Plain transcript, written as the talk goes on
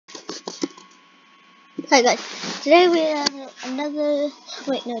Hi guys, today we're at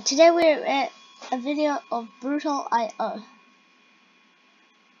today we're at a video of Brutal IO.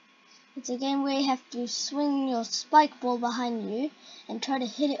 It's a game where you have to swing your spike ball behind you and try to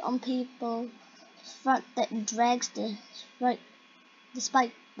hit it on people's front that drags the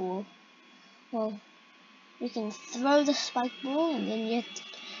spike ball. Well, you can throw the spike ball and then you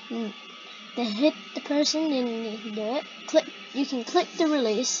have to hit the person, then you can do it. You can click the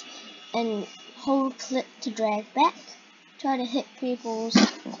release and hold click to drag back. Try to hit people's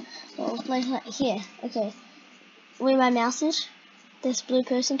place like here. Okay, where my mouse is, this blue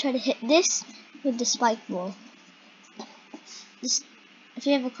person, try to hit this with the spike ball. This, if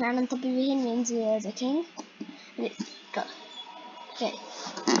you have a crown on top of your head, means you're the king. Go. Okay.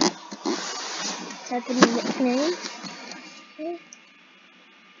 Type in the nickname. Okay.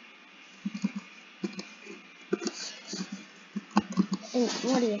 And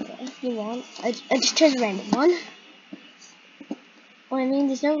what do you want? I just chose a random one. Well, I mean,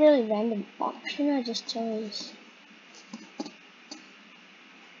 there's no really random option. I just chose.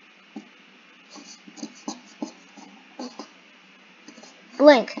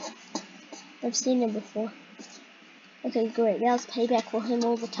 Blink. I've seen him before. Okay, great. That was payback for him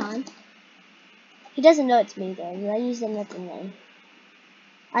all the time. He doesn't know it's me though. I use another name.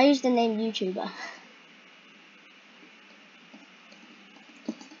 I use the name YouTuber.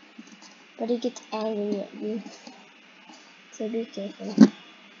 But he gets angry at you. So be careful.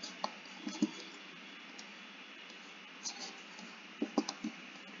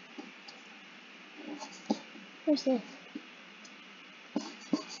 Where's this?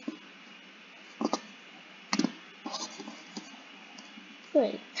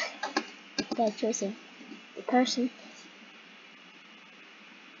 Great. Bad choice of the person.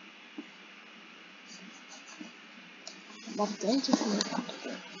 But then just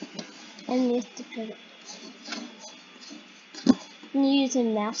and use the credit. And you use a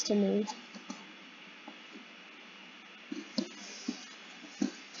mouse to move.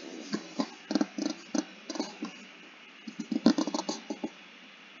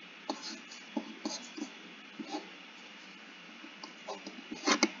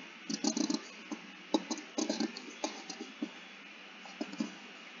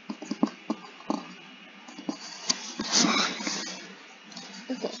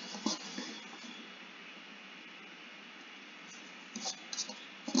 Okay.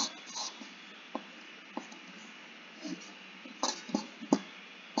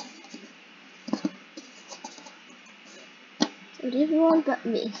 So everyone but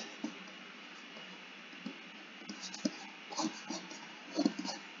me.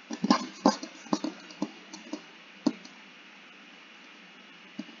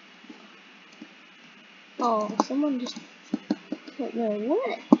 Oh, someone just. Wait, no,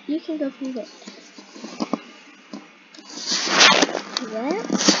 what? You can go from there. That.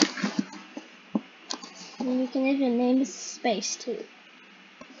 And you can even name a space too.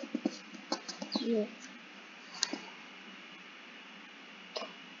 Yeah.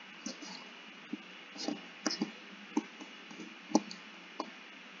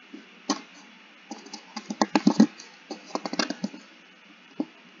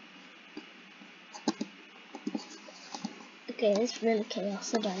 Okay, it's really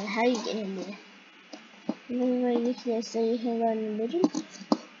chaos. I don't know how you get in there. Anyway, you can so you can run in the middle.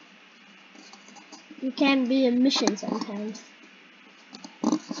 You can be a mission sometimes.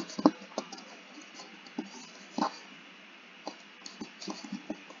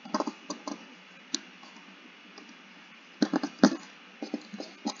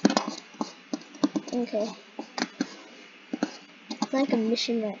 Okay. It's like a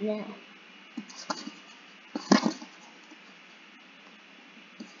mission right now.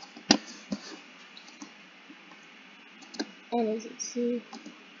 And as you see,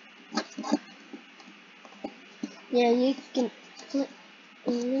 yeah, you can click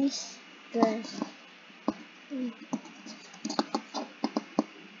release the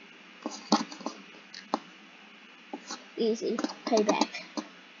easy payback.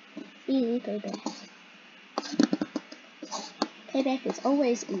 Easy payback. Payback is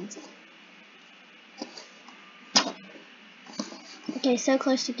always easy. Okay, so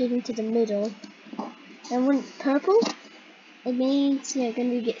close to getting to the middle. And when purple, it means you're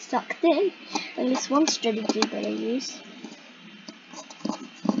going to get sucked in. And this one strategy that I use.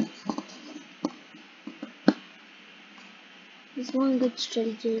 There's one good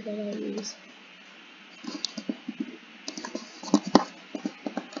strategy that I use.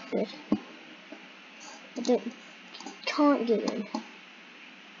 Good. I can't get in.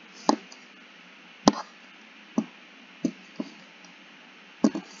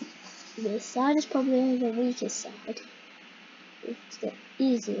 This side is probably on the weakest side. It's the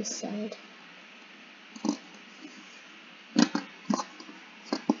easiest side.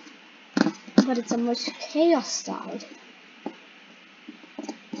 But it's a much chaos side.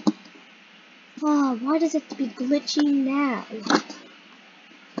 Oh, why does it have to be glitchy now?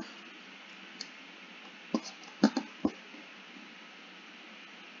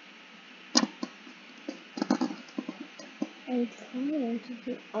 I'm trying to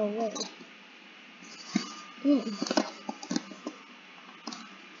get away.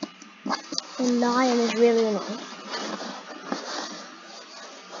 The lion is really annoying.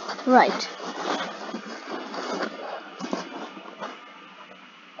 Right.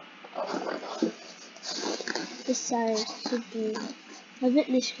 This side should be a bit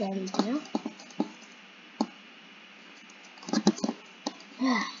less scary now.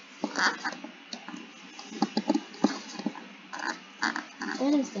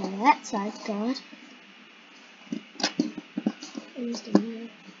 What is that side guard?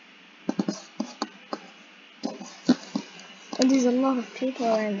 And there's a lot of people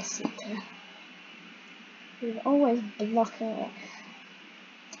around the center. We've always blocked it.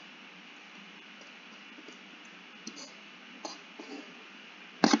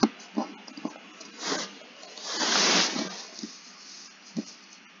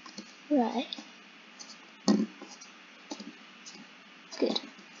 Right. Good.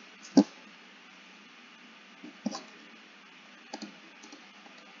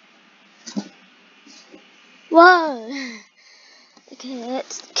 Whoa! Okay,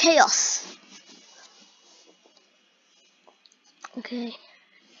 it's chaos. Okay.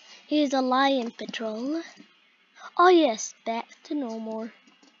 Here's a lion patrol. Oh yes, back to normal.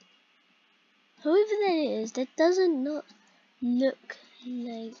 Whoever that is, that doesn't look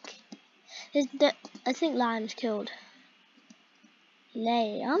like... I think lion's killed.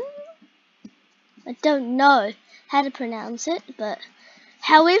 Liam? I don't know how to pronounce it, but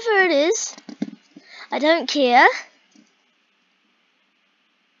however it is, I don't care.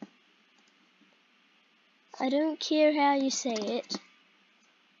 I don't care how you say it.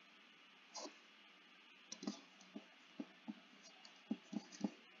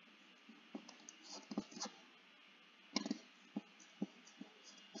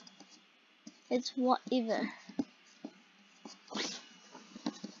 It's whatever.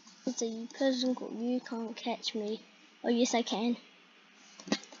 It's a person called You Can't Catch Me. Oh yes I can.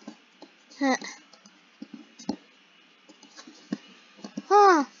 Huh.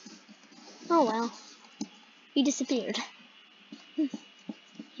 Huh. Oh well. He disappeared.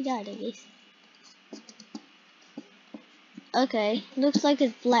 He died, I guess. Okay, looks like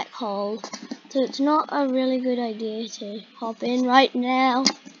it's black hole. So it's not a really good idea to hop in right now.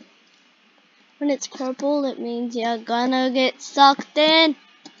 When it's purple, it means you're gonna get sucked in.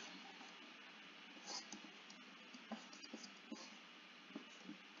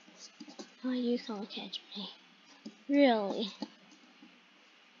 Oh, you can't catch me. Really?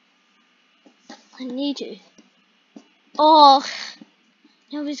 I need you. Oh,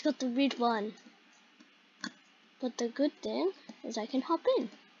 now he's got the red one. But the good thing is I can hop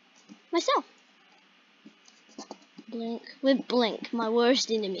in myself. Blink with Blink, my worst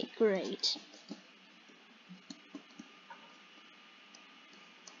enemy. Great.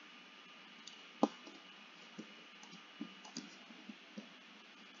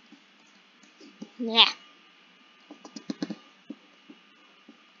 Yeah.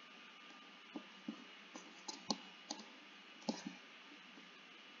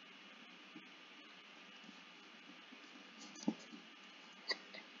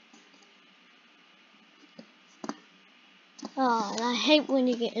 Oh, and I hate when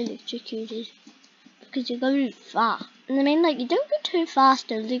you get electrocuted because you go too fast. And I mean, like, you don't go too fast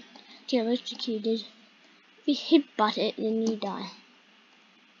to get electrocuted. If you headbutt it, then you die.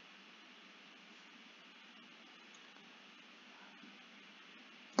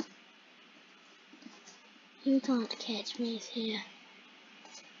 You can't catch me here.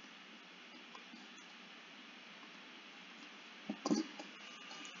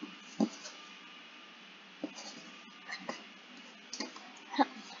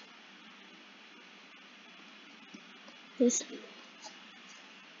 This.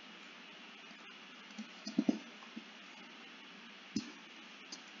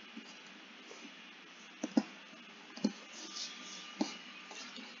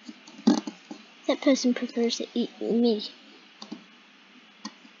 That person prefers to eat me.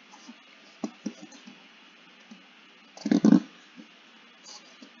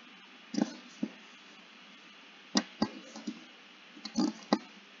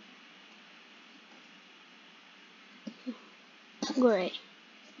 Great.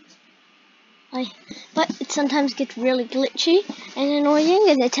 die. But it sometimes gets really glitchy and annoying,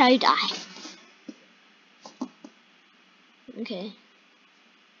 and that's how you die. Okay.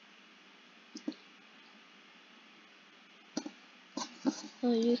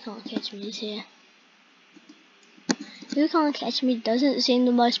 Oh, you can't catch me here. You can't catch me doesn't seem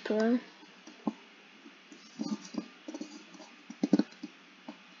the most pro.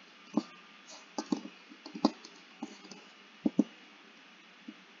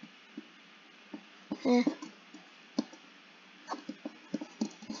 Eh.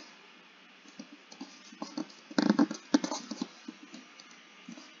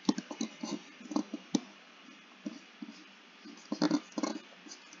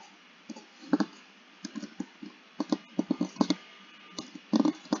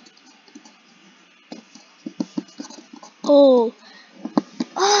 Oh.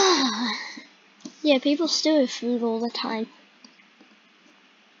 Ah. Yeah, people steal your food all the time.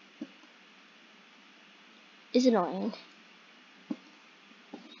 It's annoying.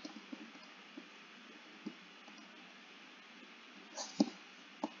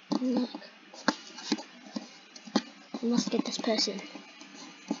 Look. I must get this person.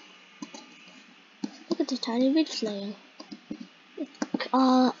 Look at the tiny red flail.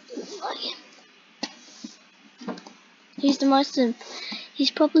 He's the most.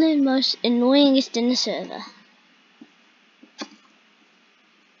 He's probably the most annoyingest in the server.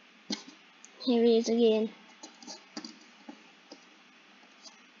 Here he is again.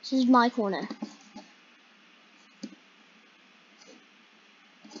 This is my corner.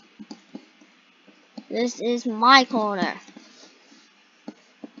 This is my corner.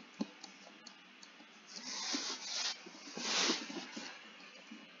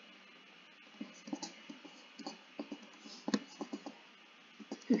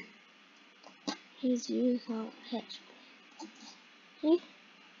 Here's you can't catch me. See?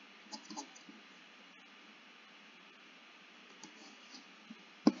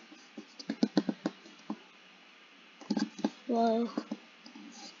 Whoa.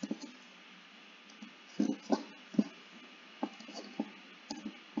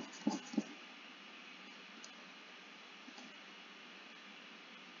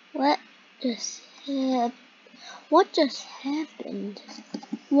 What just happened?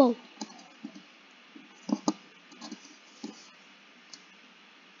 Whoa.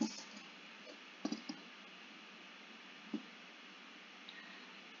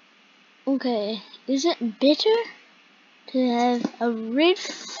 Okay, is it better to have a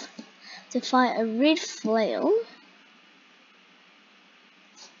to fight a red flail?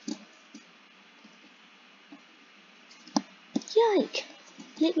 Yike!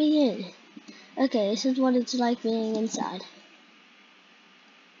 Let me in. Okay, this is what it's like being inside.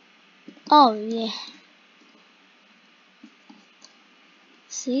 Oh yeah.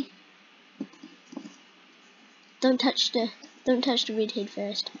 See? Don't touch the red head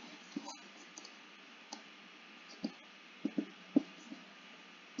first.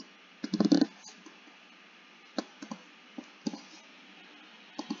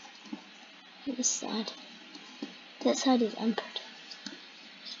 This side. That side is umbered.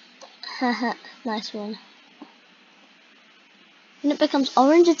 Haha, nice one. When it becomes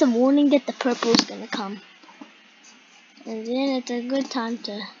orange, it's a warning that the purple is gonna come. And then it's a good time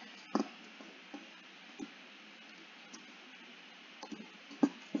to...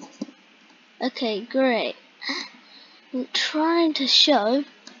 Okay, great. I'm trying to show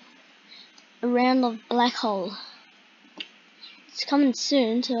a round of black hole. It's coming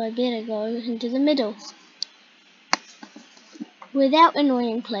soon, so I better go into the middle. Without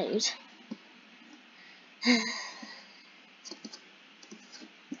annoying players.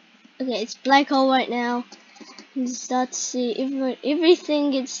 Okay, it's black hole right now. You start to see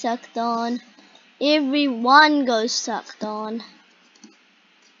everything gets sucked on. Everyone goes sucked on.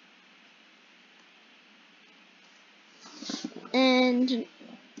 And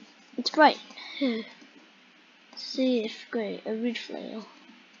it's bright. See if great, a red flail.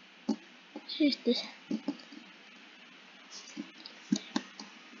 Here's this.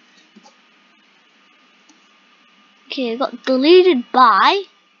 Okay, I got deleted by.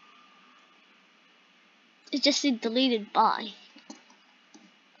 It just said deleted by.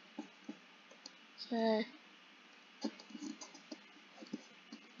 So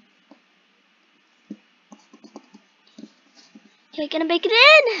okay, gonna make it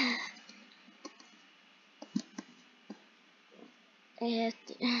in. I have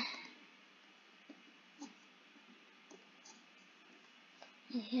to.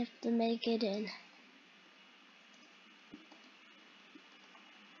 I have to make it in.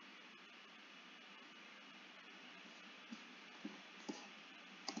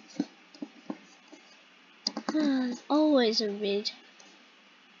 There's always a red.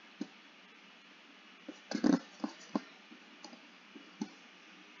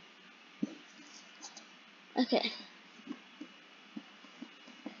 Okay.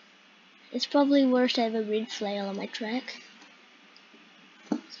 It's probably worse to have a red flail on my track.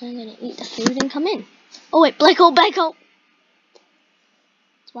 So I'm gonna eat the food and come in. Oh wait, black hole, black hole!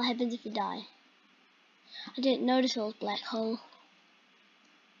 That's what happens if you die. I didn't notice it was black hole.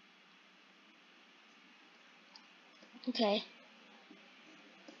 Okay.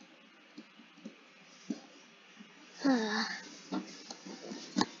 That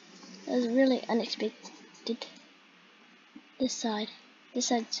was really unexpected. This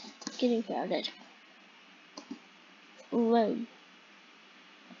side's getting crowded. Whoa.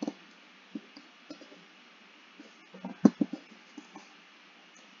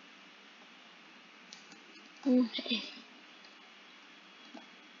 Okay.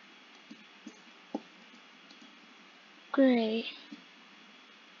 Great.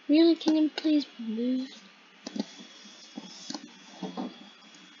 Really, can you please move?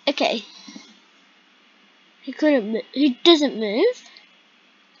 Okay. He couldn't move. He doesn't move.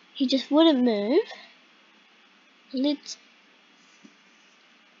 He just wouldn't move. Let's...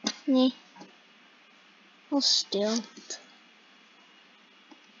 Nee. Hold still.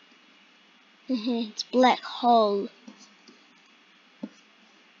 It's black hole.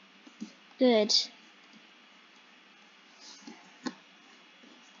 Good.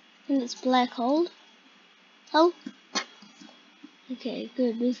 And it's black hole. Oh. Okay,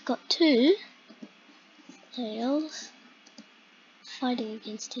 good. We've got two tails fighting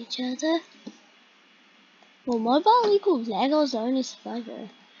against each other. Well, mobile equals lag. I was the only survivor.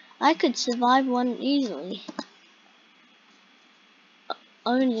 I could survive one easily.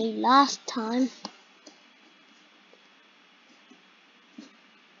 Only last time.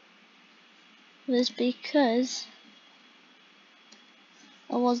 Was because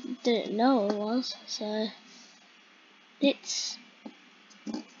I didn't know it was, so let's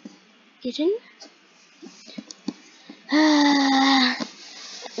get in.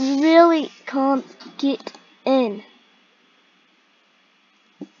 We really can't get in.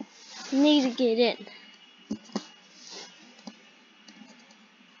 We need to get in.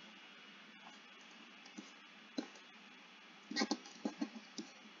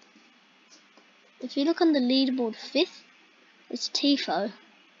 If you look on the leaderboard 5th, it's Tifo.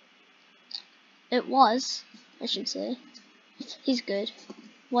 It was, I should say. He's good.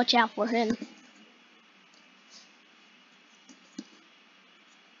 Watch out for him.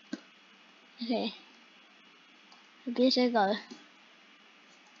 Okay. I better go.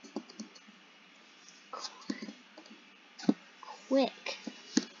 Quick.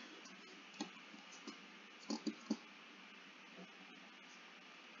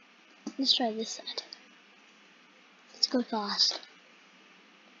 Let's try this side. Let's go fast.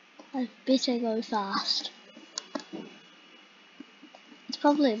 I better go fast. It's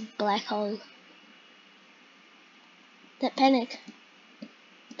probably a black hole. That panic.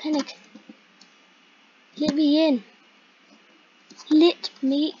 Panic. Let me in. Let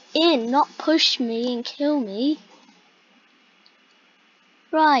me in, not push me and kill me.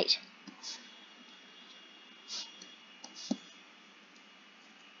 Right.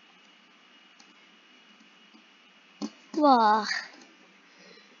 Wow.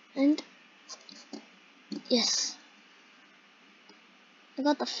 And yes. I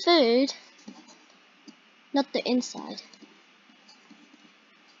got the food, not the inside.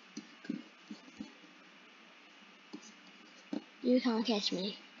 You can't catch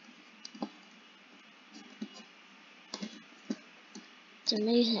me. It's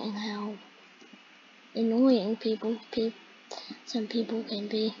amazing how annoying some people can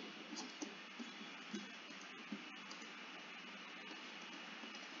be.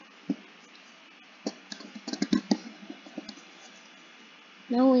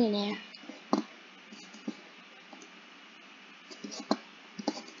 Millionaire.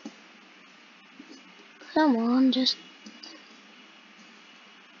 Come on, just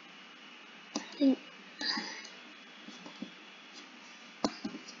think.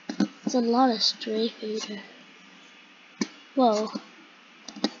 It's a lot of stray food here. Whoa.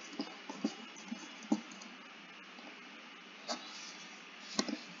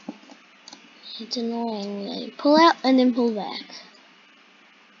 It's annoying. Like, pull out and then pull back.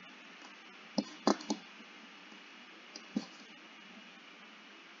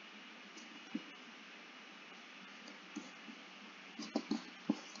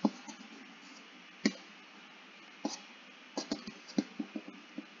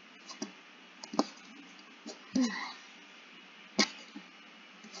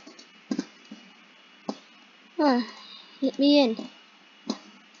 Huh, let me in.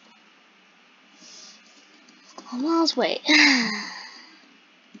 A miles away.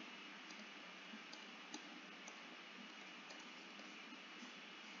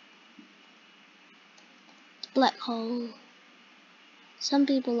 Black hole. Some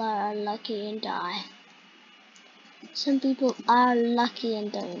people are lucky and die. Some people are lucky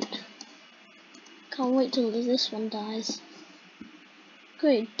and don't. Can't wait till this one dies.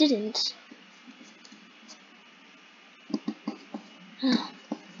 Great, it didn't.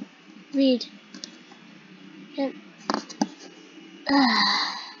 Read.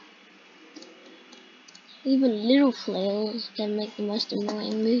 Even little flails can make the most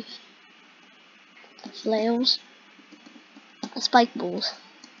annoying move. Flails are spike balls.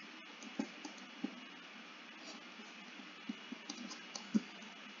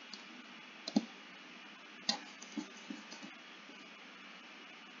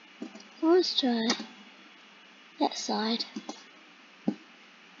 Let's try that side.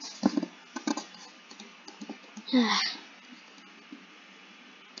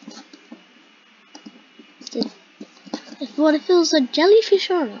 What if it was a jellyfish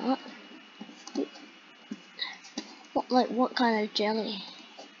or not? What kind of jelly?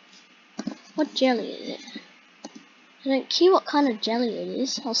 What jelly is it? I don't care what kind of jelly it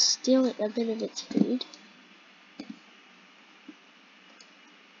is. I'll steal a bit of its food.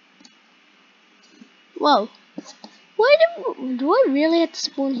 Whoa! Why do I really have to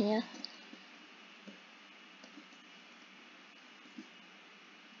spawn here?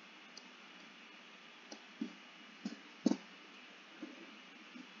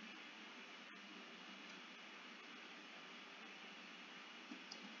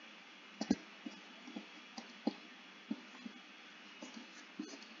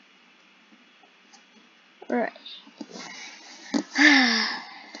 Right.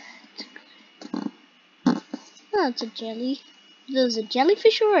 Oh, it's a jelly. There's a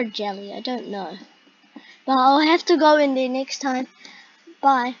jellyfish or a jelly, I don't know. But I'll have to go in there next time.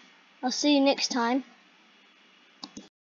 Bye. I'll see you next time.